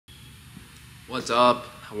What's up?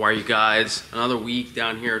 How are you guys? Another week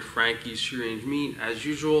down here at Frankie's Free Range Meat. As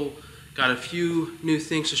usual, got a few new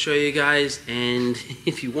things to show you guys, and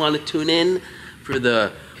if you want to tune in for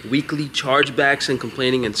the weekly chargebacks and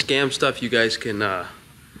complaining and scam stuff, you guys can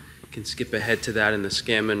skip ahead to that in the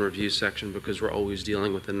scam and review section, because we're always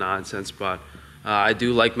dealing with the nonsense. But I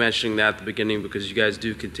do like mentioning that at the beginning, because you guys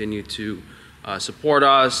do continue to support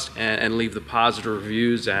us and leave the positive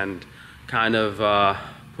reviews and kind of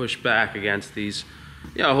push back against these,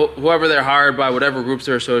 you know, whoever they're hired by, whatever groups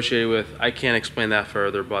they're associated with. I can't explain that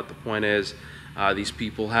further, but the point is, these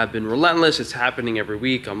people have been relentless. It's happening every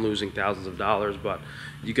week. I'm losing thousands of dollars, but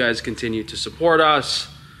you guys continue to support us.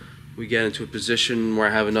 We get into a position where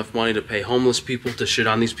I have enough money to pay homeless people to shit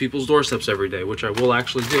on these people's doorsteps every day, which I will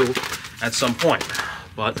actually do at some point.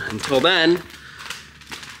 But until then,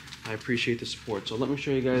 I appreciate the support. So let me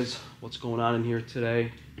show you guys what's going on in here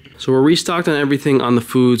today. So we're restocked on everything on the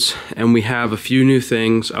foods, and we have a few new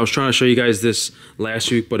things. I was trying to show you guys this last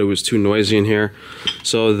week, but it was too noisy in here.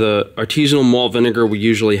 So the artisanal malt vinegar we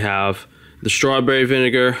usually have, the strawberry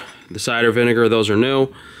vinegar, the cider vinegar, those are new.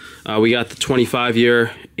 We got the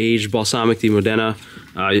 25-year aged Balsamic di Modena.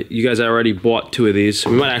 You guys already bought 2 of these.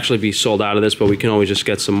 We might actually be sold out of this, but we can always just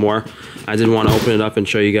get some more. I didn't want to open it up and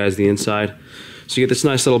show you guys the inside. So you get this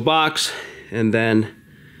nice little box, and then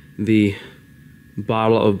the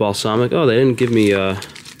bottle of balsamic. Oh, they didn't give me I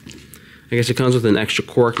guess it comes with an extra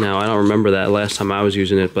cork now. I don't remember that last time I was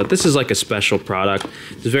using it, but this is like a special product.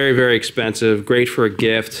 It's very, very expensive, great for a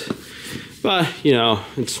gift, but you know,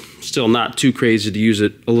 it's still not too crazy to use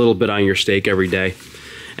it a little bit on your steak every day.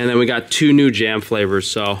 And then we got 2 new jam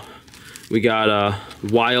flavors. So we got a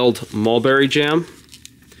wild mulberry jam,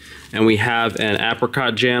 and we have an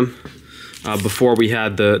apricot jam. Before we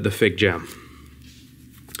had the fig jam.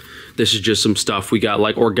 This is just some stuff. We got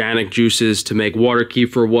like organic juices to make water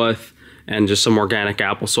kefir with, and just some organic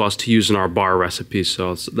applesauce to use in our bar recipes.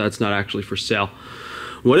 So that's not actually for sale.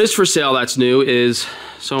 What is for sale that's new is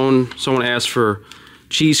someone asked for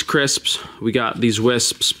cheese crisps. We got these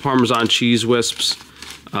wisps, Parmesan cheese wisps.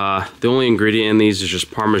 The only ingredient in these is just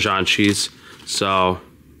Parmesan cheese. So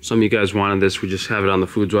some of you guys wanted this. We just have it on the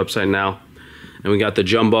foods website now. And we got the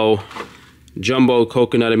jumbo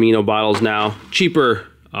coconut amino bottles now, cheaper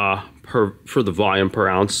for the volume per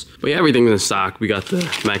ounce. But yeah, everything's in stock. We got the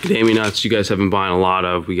macadamia nuts you guys have been buying a lot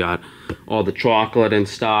of. We got all the chocolate in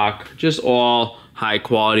stock, just all high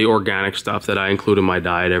quality organic stuff that I include in my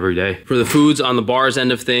diet every day. For the foods on the bars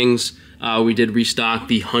end of things, we did restock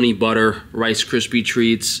the honey butter Rice Krispie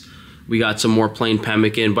treats. We got some more plain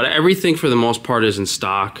pemmican, but everything for the most part is in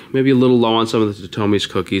stock. Maybe a little low on some of the Totomi's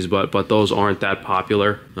cookies, but those aren't that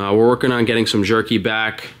popular. We're working on getting some jerky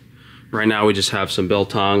back. Right now we just have some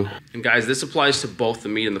biltong. And guys, this applies to both the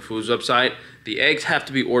meat and the foods website. The eggs have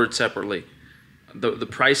to be ordered separately. The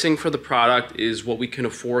pricing for the product is what we can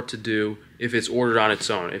afford to do if it's ordered on its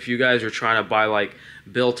own. If you guys are trying to buy like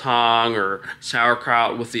biltong or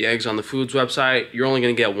sauerkraut with the eggs on the foods website, you're only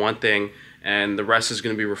gonna get one thing, and the rest is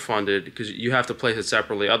going to be refunded because you have to place it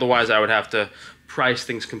separately. Otherwise, I would have to price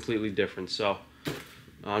things completely different. So,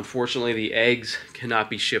 unfortunately, the eggs cannot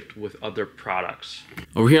be shipped with other products.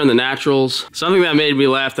 Over here on the naturals, something that made me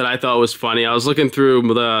laugh that I thought was funny. I was looking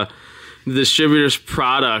through the distributor's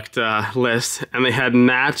product list, and they had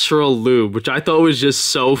natural lube, which I thought was just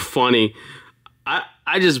so funny.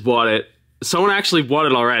 I just bought it. Someone actually bought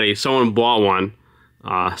it already. Someone bought one.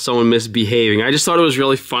 Someone misbehaving. I just thought it was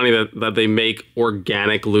really funny that they make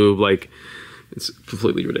organic lube. Like, it's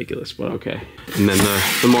completely ridiculous, but okay. And then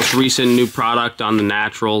the most recent new product on the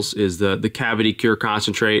naturals is the cavity cure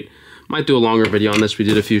concentrate. Might do a longer video on this. We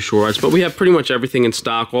did a few shorts, but we have pretty much everything in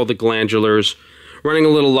stock. All the glandulars. Running a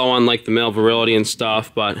little low on like the male virility and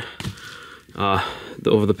stuff, but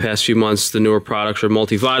over the past few months, the newer products are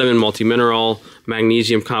multivitamin, multimineral,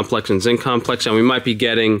 magnesium complex, and zinc complex, and we might be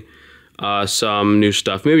getting some new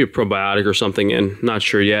stuff, maybe a probiotic or something in, not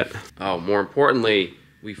sure yet. Oh, more importantly,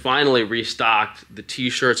 we finally restocked the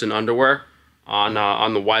t-shirts and underwear on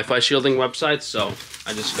the Wi-Fi shielding website, so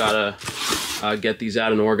I just gotta get these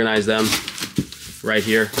out and organize them right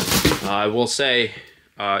here. I will say,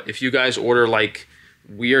 if you guys order like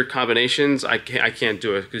weird combinations, I can't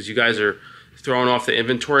do it because you guys are throwing off the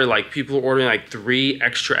inventory. Like, people are ordering like 3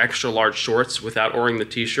 extra large shorts without ordering the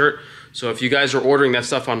t-shirt. So if you guys are ordering that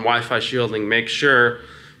stuff on Wi-Fi shielding, make sure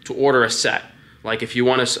to order a set. Like, if you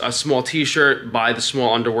want a small t-shirt, buy the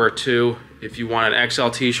small underwear too. If you want an XL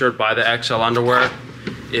t-shirt, buy the XL underwear.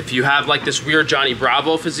 If you have like this weird Johnny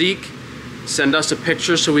Bravo physique, send us a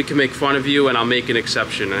picture so we can make fun of you, and I'll make an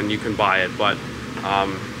exception and you can buy it. But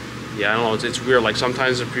yeah, I don't know, it's weird. Like,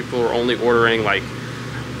 sometimes the people are only ordering like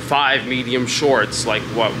 5 medium shorts. Like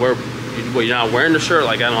what, you're not wearing the shirt?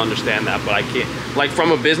 Like, I don't understand that, but I can't, like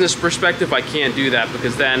from a business perspective, I can't do that,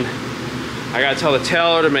 because then I gotta tell the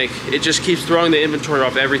tailor to make, it just keeps throwing the inventory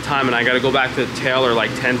off every time, and I gotta go back to the tailor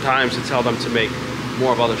like 10 times to tell them to make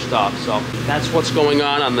more of other stuff. So that's what's going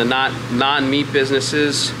on the non-meat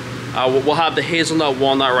businesses. We'll have the hazelnut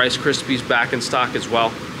walnut Rice Krispies back in stock as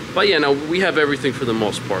well. But yeah, no, we have everything for the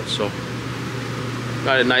most part. So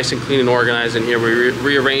got it nice and clean and organized in here. We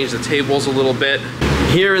rearranged the tables a little bit.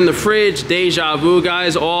 Here in the fridge, deja vu,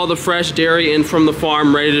 guys, all the fresh dairy in from the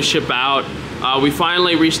farm, ready to ship out. We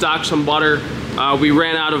finally restocked some butter. We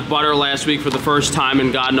ran out of butter last week for the first time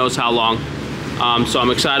in God knows how long. So I'm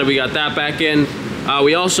excited we got that back in.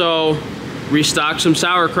 We also restocked some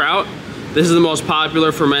sauerkraut. This is the most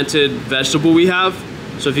popular fermented vegetable we have.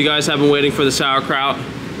 So if you guys have been waiting for the sauerkraut,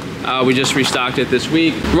 we just restocked it this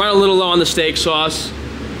week. We're running a little low on the steak sauce.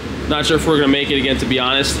 Not sure if we're gonna make it again, to be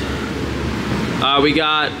honest. We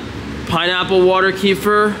got pineapple water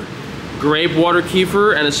kefir, grape water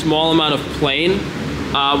kefir, and a small amount of plain.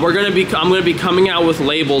 I'm gonna be coming out with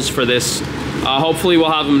labels for this. Hopefully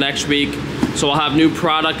we'll have them next week. So I'll have new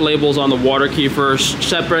product labels on the water kefir,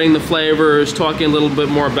 separating the flavors, talking a little bit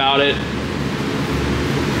more about it.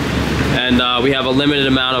 And we have a limited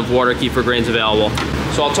amount of water kefir grains available.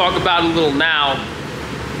 So I'll talk about it a little now.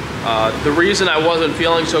 The reason I wasn't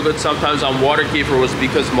feeling so good sometimes on water kefir was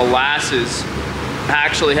because molasses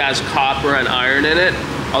actually has copper and iron in it.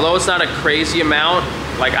 Although it's not a crazy amount,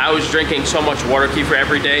 like I was drinking so much water kefir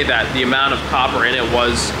every day that the amount of copper in it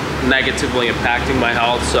was negatively impacting my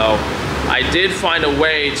health. So I did find a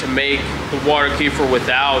way to make the water kefir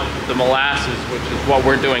without the molasses, which is what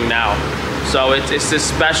we're doing now. So it's this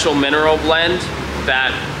special mineral blend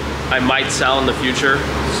that I might sell in the future.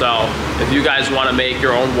 So if you guys want to make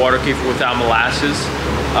your own water kefir without molasses,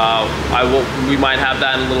 we might have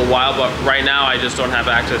that in a little while, but right now I just don't have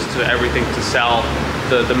access to everything to sell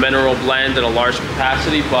the mineral blend in a large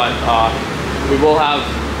capacity, but we will have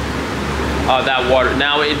that water.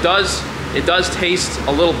 Now it does taste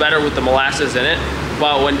a little better with the molasses in it,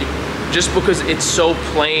 but just because it's so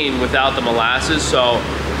plain without the molasses, so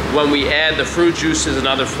when we add the fruit juices and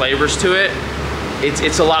other flavors to it,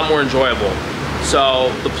 it's a lot more enjoyable.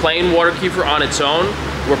 So the plain water kefir on its own,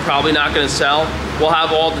 we're probably not gonna sell. We'll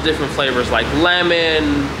have all the different flavors like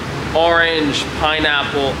lemon, orange,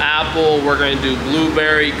 pineapple, apple. We're gonna do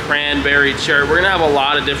blueberry, cranberry, cherry. We're gonna have a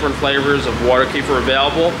lot of different flavors of water kefir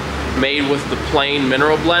available, made with the plain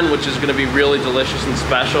mineral blend, which is gonna be really delicious and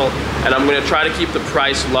special. And I'm gonna try to keep the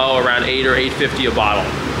price low, around $8 or $8.50 a bottle.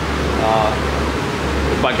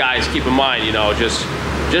 But guys, keep in mind, you know, just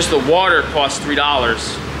the water costs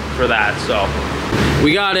 $3 for that. So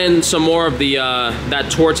we got in some more of the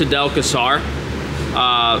that torta del Kefir.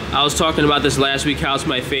 I was talking about this last week, how it's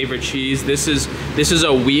my favorite cheese. This is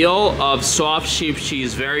a wheel of soft sheep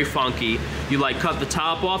cheese, very funky. You like cut the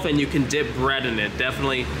top off and you can dip bread in it.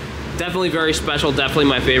 Definitely very special, definitely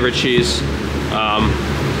my favorite cheese.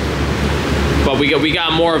 But we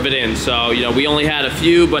got more of it in, so you know, we only had a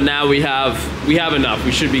few, but now we have enough.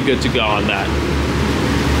 We should be good to go on that.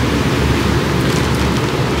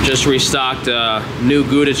 Just restocked new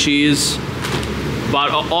Gouda cheese,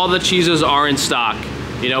 but all the cheeses are in stock.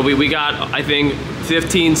 You know, we got, I think,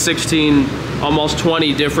 15, 16, almost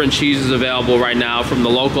 20 different cheeses available right now, from the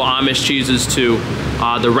local Amish cheeses to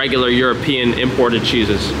the regular European imported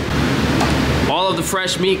cheeses. All of the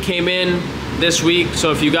fresh meat came in this week,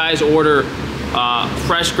 so if you guys order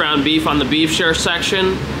fresh ground beef on the beef share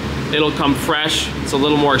section, it'll come fresh. It's a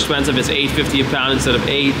little more expensive. It's $8.50 a pound instead of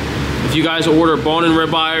 $8. If you guys order bone and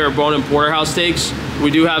ribeye or bone and porterhouse steaks, we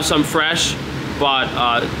do have some fresh, but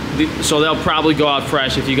so they'll probably go out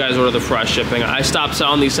fresh if you guys order the fresh shipping. I stopped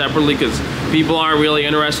selling these separately because people aren't really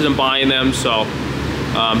interested in buying them, so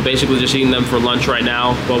basically just eating them for lunch right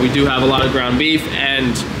now. But we do have a lot of ground beef,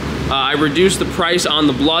 and I reduced the price on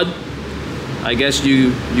the blood. I guess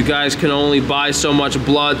you guys can only buy so much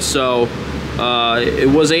blood, so it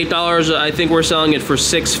was $8. I think we're selling it for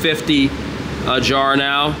 $6.50 a jar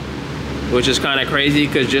now, which is kind of crazy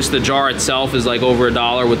because just the jar itself is like over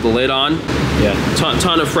 $1 with the lid on. Yeah,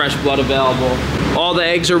 ton of fresh blood available. All the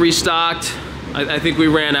eggs are restocked. I think we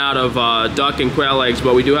ran out of duck and quail eggs,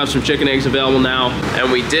 but we do have some chicken eggs available now. And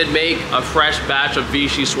we did make a fresh batch of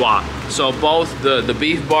Vichyssoise. So both the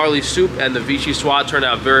beef barley soup and the Vichyssoise turned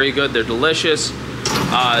out very good. They're delicious.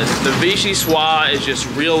 The Vichyssoise is just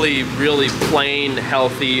really, really plain,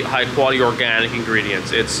 healthy, high quality organic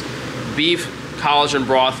ingredients. It's beef collagen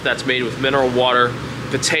broth that's made with mineral water,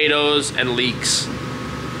 potatoes, and leeks.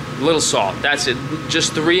 A little salt, that's it.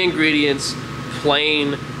 Just 3 ingredients,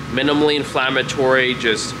 plain, minimally inflammatory,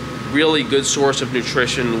 just really good source of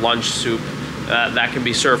nutrition lunch soup that can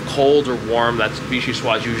be served cold or warm. That's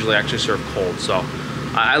Vichyssoise usually actually served cold. So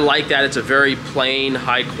I like that. It's a very plain,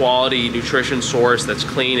 high quality nutrition source that's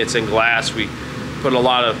clean. It's in glass. We put a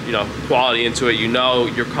lot of, you know, quality into it. You know,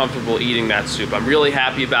 you're comfortable eating that soup. I'm really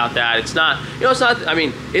happy about that. It's not, you know, it's not, I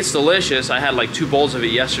mean, it's delicious. I had like 2 bowls of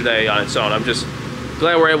it yesterday on its own. I'm just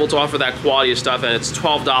glad we're able to offer that quality of stuff, and it's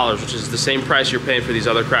 $12, which is the same price you're paying for these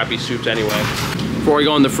other crappy soups anyway. Before we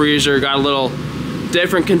go in the freezer, got a little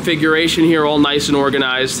different configuration here, all nice and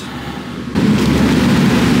organized.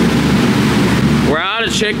 We're out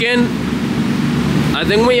of chicken. I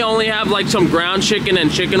think we only have like some ground chicken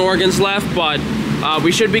and chicken organs left, but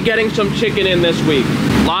we should be getting some chicken in this week.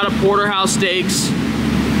 A lot of porterhouse steaks,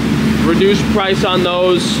 reduced price on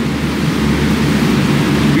those.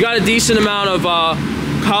 We got a decent amount of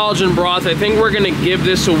collagen broth. I think we're gonna give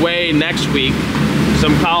this away next week,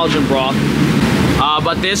 some collagen broth.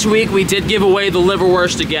 But this week we did give away the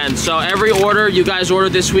liverwurst again. So every order you guys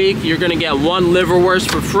ordered this week, you're gonna get 1 liverwurst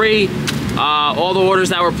for free. All the orders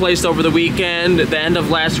that were placed over the weekend, the end of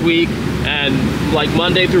last week, and like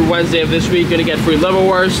Monday through Wednesday of this week, gonna get free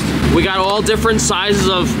liverwurst. We got all different sizes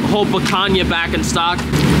of whole picanha back in stock.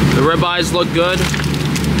 The ribeyes look good.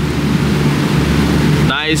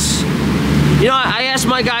 Nice. You know, I asked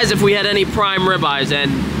my guys if we had any prime ribeyes,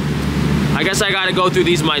 and I guess I gotta go through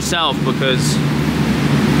these myself because,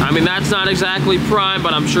 I mean, that's not exactly prime,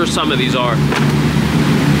 but I'm sure some of these are.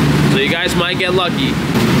 So you guys might get lucky.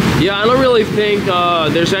 Yeah, I don't really think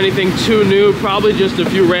there's anything too new. Probably just a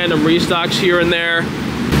few random restocks here and there.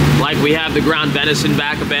 Like we have the ground venison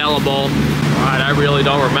back available. All right, I really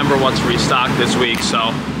don't remember what's restocked this week, so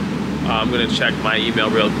I'm gonna check my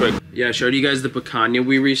email real quick. Yeah, I showed you guys the picanha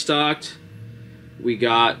we restocked. We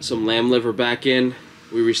got some lamb liver back in.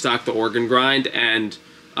 We restocked the organ grind, and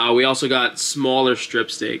we also got smaller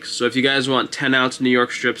strip steaks. So if you guys want 10-ounce New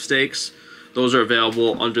York strip steaks, those are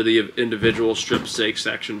available under the individual strip steak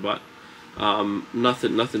section, but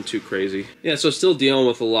nothing too crazy. Yeah, so still dealing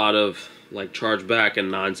with a lot of like chargeback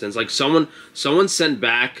and nonsense. Like someone sent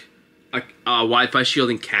back a Wi-Fi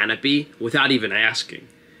shielding canopy without even asking,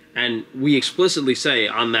 and we explicitly say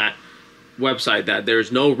on that website that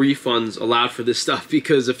there's no refunds allowed for this stuff,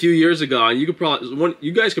 because a few years ago, and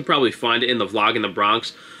you guys could probably find it in the vlog in the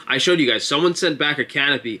Bronx, I showed you guys, someone sent back a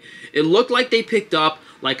canopy. It looked like they picked up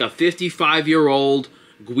like a 55-year-old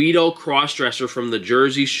Guido crossdresser from the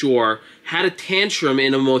Jersey Shore, had a tantrum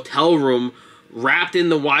in a motel room, wrapped in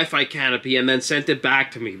the Wi-Fi canopy, and then sent it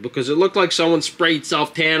back to me because it looked like someone sprayed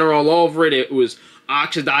self-tanner all over it. It was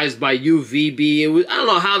oxidized by UVB. It was, I don't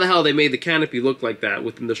know how the hell they made the canopy look like that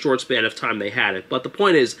within the short span of time they had it. But the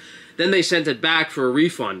point is, then they sent it back for a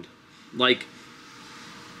refund. Like,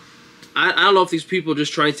 I don't know if these people are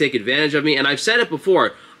just trying to take advantage of me. And I've said it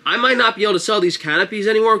before, I might not be able to sell these canopies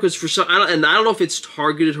anymore because for some, and I don't know if it's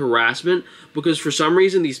targeted harassment, because for some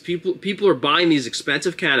reason these people are buying these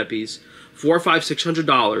expensive canopies, $400, $500,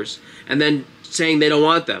 $600, and then saying they don't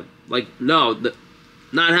want them. Like, no,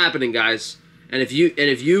 not happening, guys. And if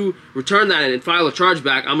you return that and file a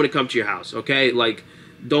chargeback, I'm gonna come to your house. Okay, like,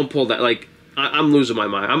 don't pull that. Like, I'm losing my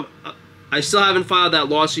mind. I still haven't filed that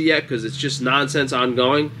lawsuit yet because it's just nonsense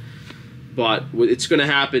ongoing. But it's going to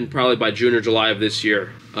happen probably by June or July of this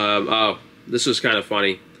year. Oh, this was kind of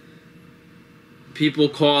funny. People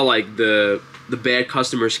call like the bad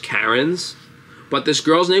customers Karens, but this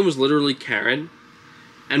girl's name was literally Karen.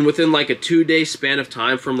 And within like a 2-day span of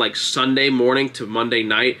time, from like Sunday morning to Monday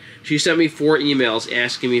night, she sent me 4 emails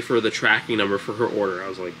asking me for the tracking number for her order. I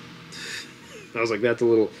was like, that's a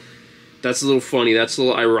little funny. That's a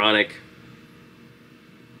little ironic.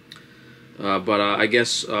 But I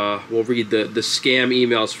guess we'll read the scam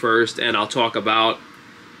emails first, and I'll talk about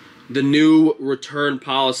the new return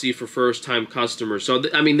policy for first-time customers. So,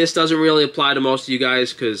 I mean, this doesn't really apply to most of you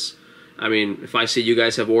guys because, I mean, if I say you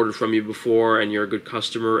guys have ordered from you before and you're a good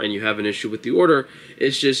customer and you have an issue with the order,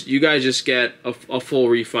 it's just, you guys just get a full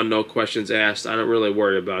refund, no questions asked. I don't really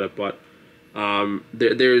worry about it, but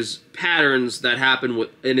there's patterns that happen with,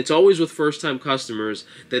 and it's always with first-time customers,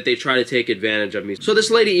 that they try to take advantage of me. So this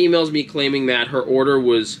lady emails me claiming that her order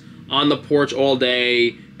was on the porch all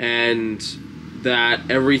day and that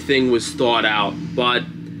everything was thawed out, but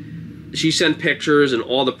she sent pictures and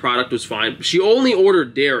all the product was fine. She only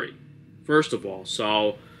ordered dairy, first of all,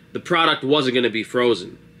 so the product wasn't going to be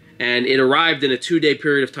frozen, and it arrived in a 2-day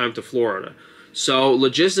period of time to Florida. So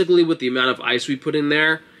logistically, with the amount of ice we put in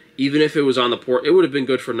there, even if it was on the porch, it would have been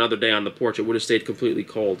good for another day on the porch. It would have stayed completely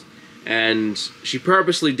cold. And she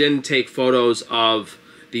purposely didn't take photos of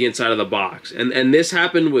the inside of the box. And this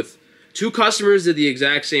happened with Two customers did the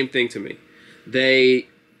exact same thing to me. They,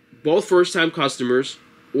 both first-time customers,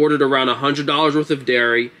 ordered around $100 worth of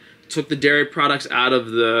dairy, took the dairy products out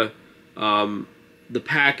of the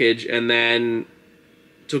package, and then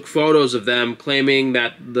took photos of them claiming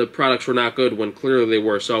that the products were not good when clearly they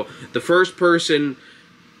were. So the first person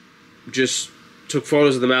just took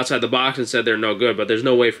photos of them outside the box and said they're no good, but there's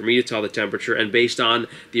no way for me to tell the temperature, and based on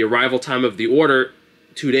the arrival time of the order,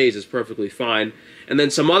 2 days is perfectly fine. And then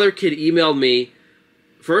some other kid emailed me,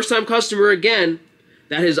 first-time customer again,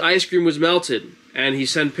 that his ice cream was melted, and he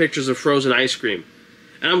sent pictures of frozen ice cream.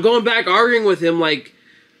 And I'm going back arguing with him like,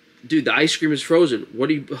 dude, the ice cream is frozen. What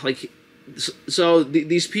do you, like... So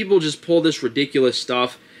these people just pull this ridiculous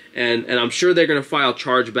stuff, and I'm sure they're going to file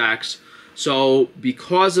chargebacks. So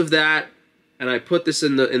because of that, and I put this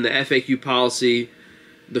in the FAQ policy,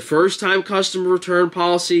 the first-time customer return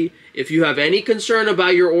policy, if you have any concern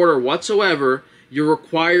about your order whatsoever, you're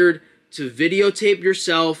required to videotape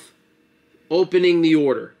yourself opening the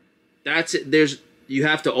order. That's it. You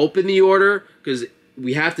have to open the order because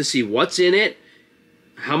we have to see what's in it,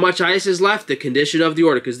 how much ice is left, the condition of the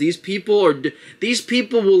order, because these people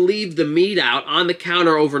will leave the meat out on the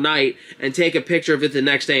counter overnight and take a picture of it the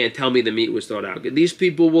next day and tell me the meat was thrown out. These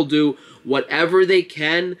people will do whatever they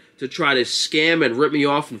can to try to scam and rip me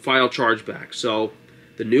off and file chargebacks. So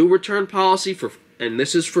the new return policy, and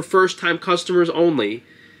this is for first-time customers only,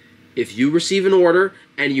 if you receive an order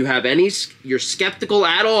and you're skeptical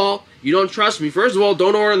at all, you don't trust me, first of all,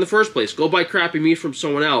 don't order in the first place. Go buy crappy meat from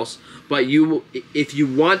someone else. But if you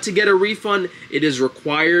want to get a refund, it is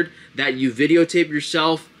required that you videotape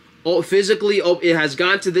yourself. Physically, it has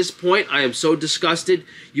gone to this point. I am so disgusted.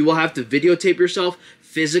 You will have to videotape yourself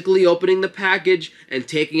physically opening the package and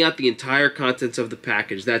taking out the entire contents of the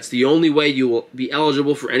package. That's the only way you will be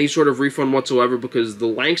eligible for any sort of refund whatsoever, because the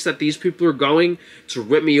lengths that these people are going to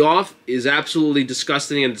rip me off is absolutely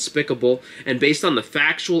disgusting and despicable. And based on the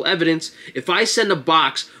factual evidence, if I send a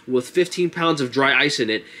box with 15 pounds of dry ice in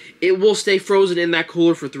it, it will stay frozen in that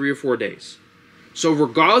cooler for 3 or 4 days. So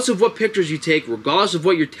regardless of what pictures you take, regardless of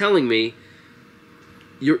what you're telling me,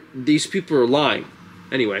 these people are lying.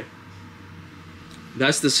 Anyway,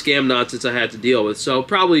 that's the scam nonsense I had to deal with. So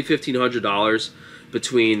probably $1,500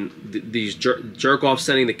 between these jerk-offs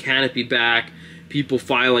sending the canopy back, people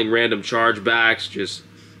filing random chargebacks, just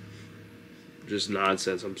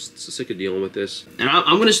nonsense. I'm sick of dealing with this. And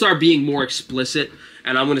I'm going to start being more explicit,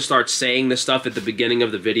 and I'm going to start saying this stuff at the beginning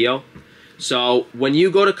of the video. So when you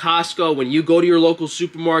go to Costco, when you go to your local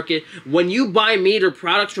supermarket, when you buy meat or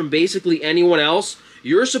products from basically anyone else,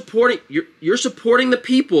 you're supporting the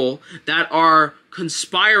people that are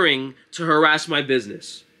conspiring to harass my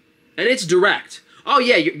business, and it's direct. Oh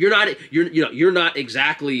yeah, you're not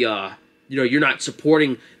exactly you're not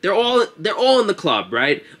supporting. They're all in the club,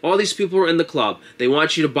 right? All these people are in the club. They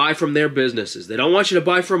want you to buy from their businesses. They don't want you to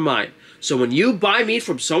buy from mine. So when you buy meat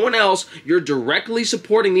from someone else, you're directly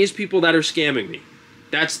supporting these people that are scamming me.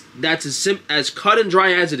 That's as cut and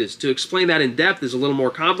dry as it is. To explain that in depth is a little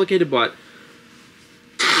more complicated, but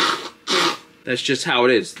that's just how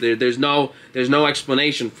it is. There's no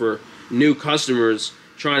explanation for new customers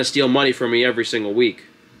trying to steal money from me every single week.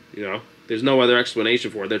 You know, there's no other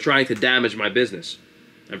explanation for it. They're trying to damage my business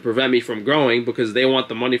and prevent me from growing because they want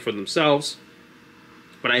the money for themselves.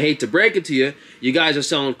 But I hate to break it to you, you guys are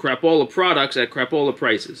selling crapola products at crapola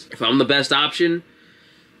prices. If I'm the best option,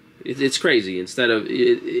 it's crazy. Instead of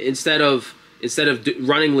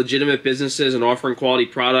running legitimate businesses and offering quality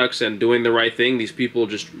products and doing the right thing, these people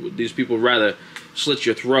rather slit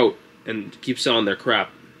your throat and keep selling their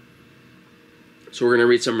crap. So we're gonna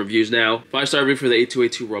read some reviews now. 5-star review for the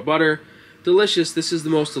 8282 raw butter. Delicious. This is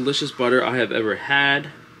the most delicious butter I have ever had.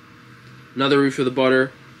 Another review for the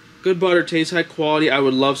butter. Good butter, tastes high quality. I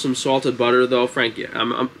would love some salted butter though, Frankie.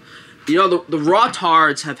 You know, the raw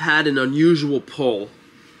tards have had an unusual pull.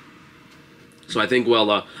 So I think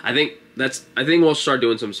I think we'll start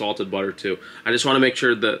doing some salted butter too. I just want to make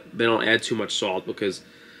sure that they don't add too much salt because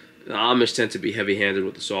the Amish tend to be heavy-handed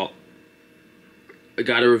with the salt. I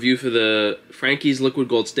got a review for the Frankie's Liquid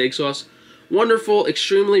Gold Steak Sauce. Wonderful,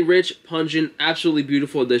 extremely rich, pungent, absolutely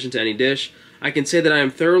beautiful addition to any dish. I can say that I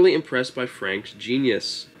am thoroughly impressed by Frank's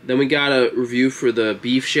genius. Then we got a review for the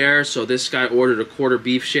beef share. So this guy ordered a quarter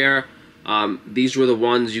beef share. These were the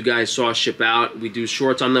ones you guys saw ship out. We do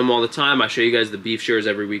shorts on them all the time. I show you guys the beef shares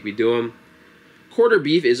every week we do them. Quarter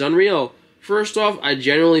beef is unreal. First off, I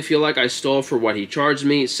genuinely feel like I stole for what he charged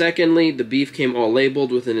me. Secondly, the beef came all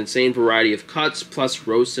labeled with an insane variety of cuts, plus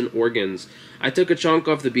roasts and organs. I took a chunk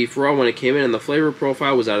off the beef raw when it came in and the flavor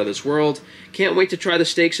profile was out of this world. Can't wait to try the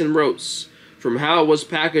steaks and roasts. From how it was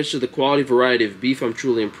packaged to the quality variety of beef, I'm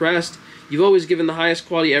truly impressed. You've always given the highest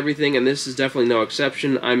quality everything, and this is definitely no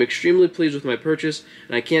exception. I'm extremely pleased with my purchase,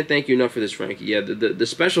 and I can't thank you enough for this, Frankie. Yeah, the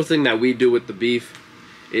special thing that we do with the beef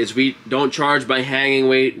is we don't charge by hanging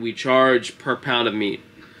weight, we charge per pound of meat.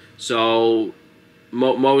 So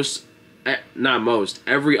every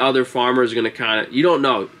other farmer is going to kind of, you don't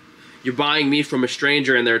know. You're buying meat from a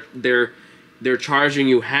stranger, and they're charging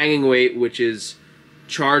you hanging weight, which is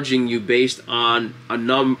charging you based on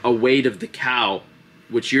a weight of the cow,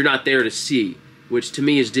 which you're not there to see, which to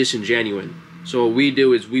me is disingenuous. So what we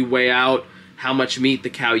do is we weigh out how much meat the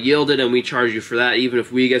cow yielded, and we charge you for that. Even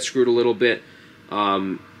if we get screwed a little bit,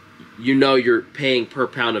 you know you're paying per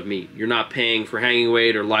pound of meat. You're not paying for hanging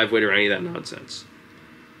weight or live weight or any of that nonsense.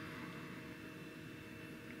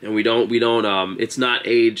 And we don't, it's not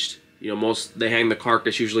aged. You know, they hang the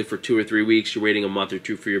carcass usually for 2 or 3 weeks. You're waiting a month or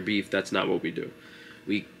 2 for your beef. That's not what we do.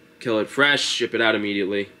 We kill it fresh, ship it out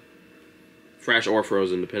immediately. Fresh or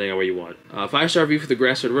frozen, depending on what you want. 5-star review for the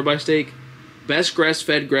grass-fed ribeye steak. Best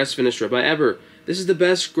grass-fed, grass-finished ribeye ever. This is the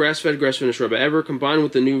best grass-fed, grass-finished ribeye ever. Combined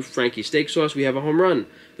with the new Frankie steak sauce, we have a home run.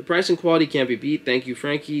 The price and quality can't be beat. Thank you,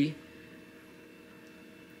 Frankie.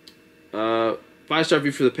 5-star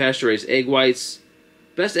review for the pasture-raised egg whites.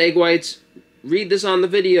 Best egg whites. Read this on the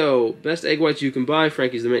video. Best egg whites you can buy.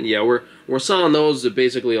 Frankie's the man. Yeah, we're selling those at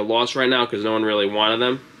basically a loss right now because no one really wanted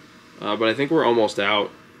them. But I think we're almost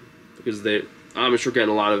out because I'm sure getting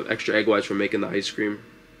a lot of extra egg whites from making the ice cream.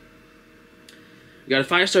 We got a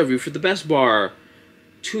 5-star review for the Best Bar.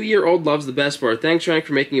 2-year-old loves the Best Bar. Thanks, Frank,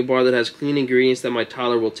 for making a bar that has clean ingredients that my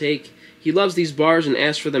toddler will take. He loves these bars and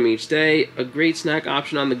asks for them each day. A great snack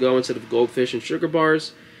option on the go instead of goldfish and sugar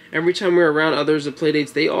bars. Every time we're around others at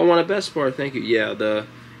playdates, they all want a Best Bar. Thank you. Yeah,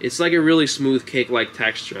 it's like a really smooth cake-like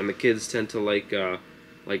texture, and the kids tend to like the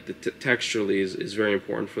texturally is very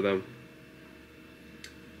important for them.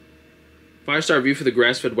 5-star review for the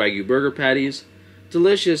grass-fed Wagyu burger patties.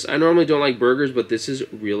 Delicious. I normally don't like burgers, but this is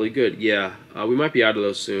really good. Yeah, we might be out of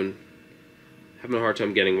those soon. Having a hard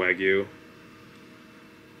time getting Wagyu.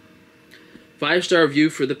 5-star review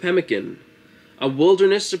for the pemmican. A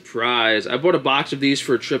wilderness surprise. I bought a box of these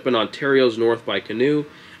for a trip in Ontario's north by canoe.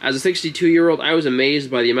 As a 62-year-old, I was amazed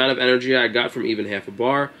by the amount of energy I got from even half a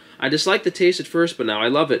bar. I disliked the taste at first, but now I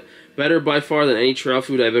love it. Better by far than any trail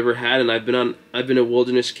food I've ever had, and I've been a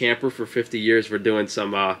wilderness camper for 50 years. We're doing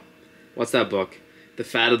some what's that book? The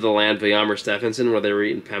Fat of the Land by Yammer Stephenson, where they were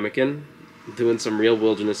eating pemmican. Doing some real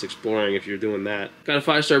wilderness exploring if you're doing that. Got a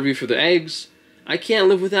 5-star review for the eggs. I can't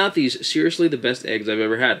live without these. Seriously, the best eggs I've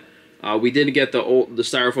ever had. We did get the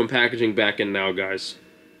styrofoam packaging back in now, guys.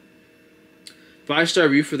 5-star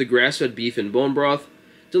review for the grass-fed beef and bone broth.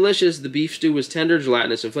 Delicious. The beef stew was tender,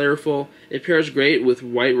 gelatinous, and flavorful. It pairs great with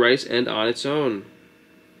white rice and on its own.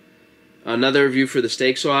 Another review for the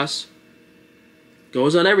steak sauce.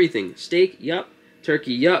 Goes on everything. Steak, yup.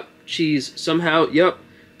 Turkey, yup. Cheese, somehow, yup.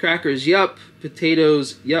 Crackers, yup.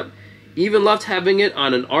 Potatoes, yup. Even loved having it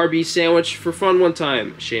on an RB sandwich for fun one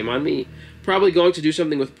time. Shame on me. Probably going to do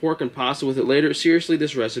something with pork and pasta with it later. Seriously,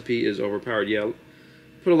 this recipe is overpowered. Yeah,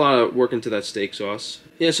 put a lot of work into that steak sauce.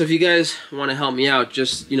 Yeah, so if you guys want to help me out,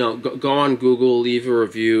 just go on Google, leave a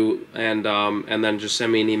review, and then just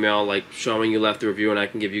send me an email like showing you left the review, and I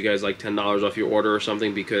can give you guys like $10 off your order or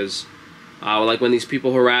something, because like when these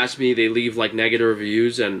people harass me, they leave like negative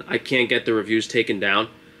reviews, and I can't get the reviews taken down.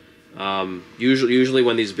 Usually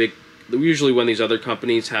when these other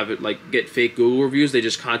companies have it like get fake Google reviews, they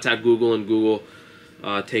just contact Google and Google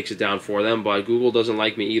takes it down for them. But Google doesn't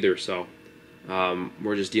like me either, so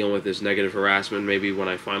we're just dealing with this negative harassment. Maybe when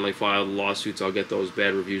I finally file the lawsuits, I'll get those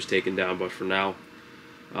bad reviews taken down. But for now,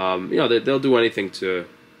 they'll do anything to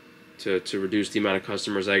reduce the amount of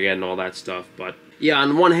customers I get and all that stuff. But yeah,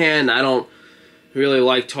 on one hand, I don't really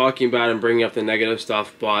like talking about and bringing up the negative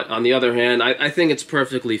stuff. But on the other hand, I think it's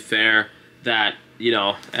perfectly fair that,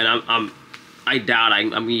 and I doubt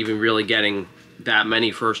I'm even really getting that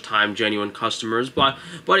many first-time genuine customers, but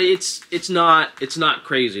it's not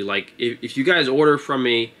crazy. Like if you guys order from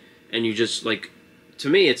me and you just like, to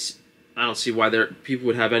me I don't see why people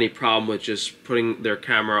would have any problem with just putting their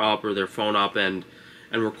camera up or their phone up and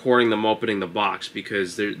recording them opening the box,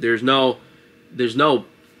 because there's no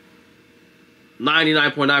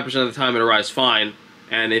 99.9% of the time it arrives fine.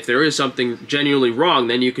 And if there is something genuinely wrong,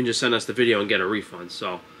 then you can just send us the video and get a refund.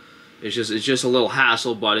 So it's just a little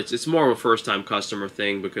hassle, but it's more of a first-time customer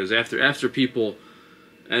thing, because after people,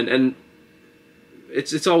 and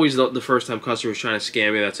it's always the first-time customers trying to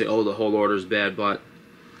scam me that say, oh, the whole order is bad. But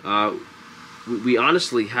we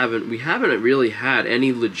honestly haven't really had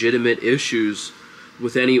any legitimate issues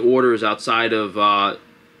with any orders outside of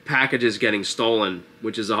packages getting stolen,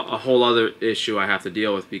 which is a whole other issue I have to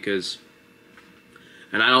deal with, because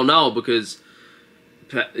And I don't know, because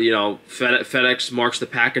you know, FedEx marks the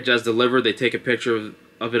package as delivered. They take a picture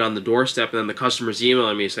of it on the doorstep, and then the customer's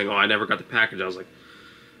emailing me saying, "Oh, I never got the package." I was like,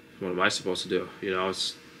 "What am I supposed to do?" You know,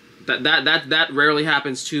 it's that rarely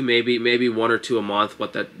happens too. Maybe 1 or 2 a month,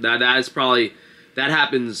 but that is probably, that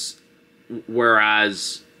happens.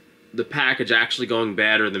 Whereas the package actually going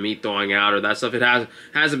bad, or the meat thawing out, or that stuff, it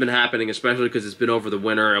hasn't been happening, especially because it's been over the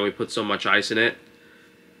winter and we put so much ice in it.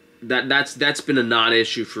 That's been a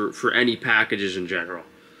non-issue for any packages in general.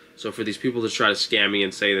 So for these people to try to scam me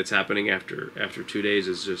and say that's happening after 2 days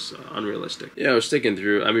is just unrealistic. Yeah, I was sticking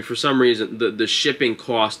through. I mean, for some reason, the shipping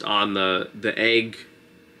cost on the egg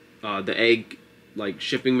like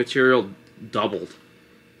shipping material doubled,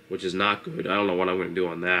 which is not good. I don't know what I'm going to do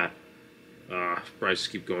on that. Prices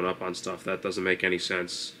keep going up on stuff. That doesn't make any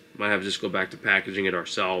sense. Might have to just go back to packaging it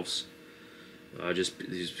ourselves. Just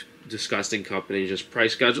these disgusting companies just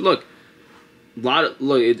price gouge. Look,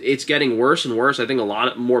 it's getting worse and worse. I think a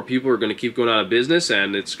lot more people are going to keep going out of business,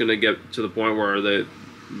 and it's going to get to the point where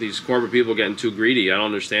these corporate people are getting too greedy. I don't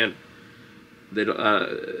understand. I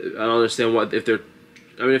don't understand what, if they're.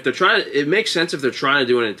 I mean, if they're trying to, it makes sense if they're trying to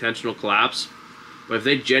do an intentional collapse. But if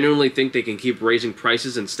they genuinely think they can keep raising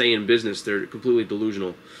prices and stay in business, they're completely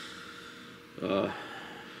delusional.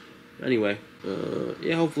 Anyway,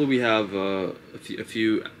 yeah, hopefully we have a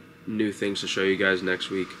few new things to show you guys next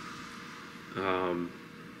week.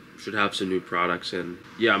 Should have some new products, and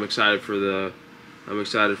yeah, I'm excited for the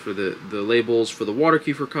labels for the water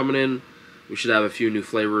kefir coming in. We should have a few new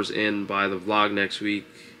flavors in by the vlog next week,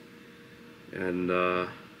 and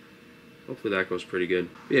hopefully that goes pretty good.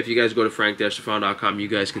 But yeah, if you guys go to frank-refund.com, you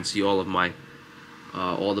guys can see all of my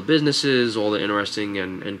all the businesses, all the interesting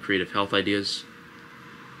and creative health ideas,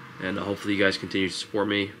 and hopefully you guys continue to support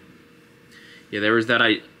me. Yeah, there was that.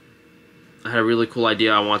 I had a really cool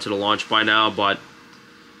idea I wanted to launch by now, but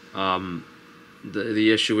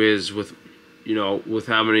the issue is with, you know, with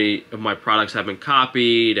how many of my products have been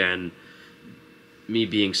copied and me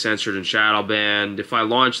being censored and shadow banned. If I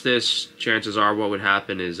launch this, chances are what would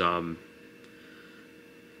happen is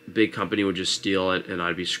big company would just steal it and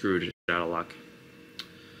I'd be screwed out of luck.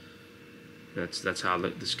 That's how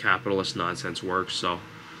this capitalist nonsense works. So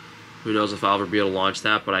who knows if I'll ever be able to launch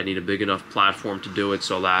that, but I need a big enough platform to do it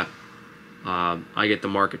so that I get the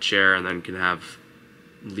market share and then can have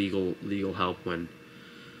legal help when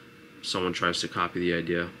someone tries to copy the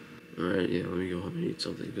idea. Alright, yeah, let me go home and eat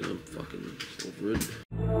something because I'm fucking over it.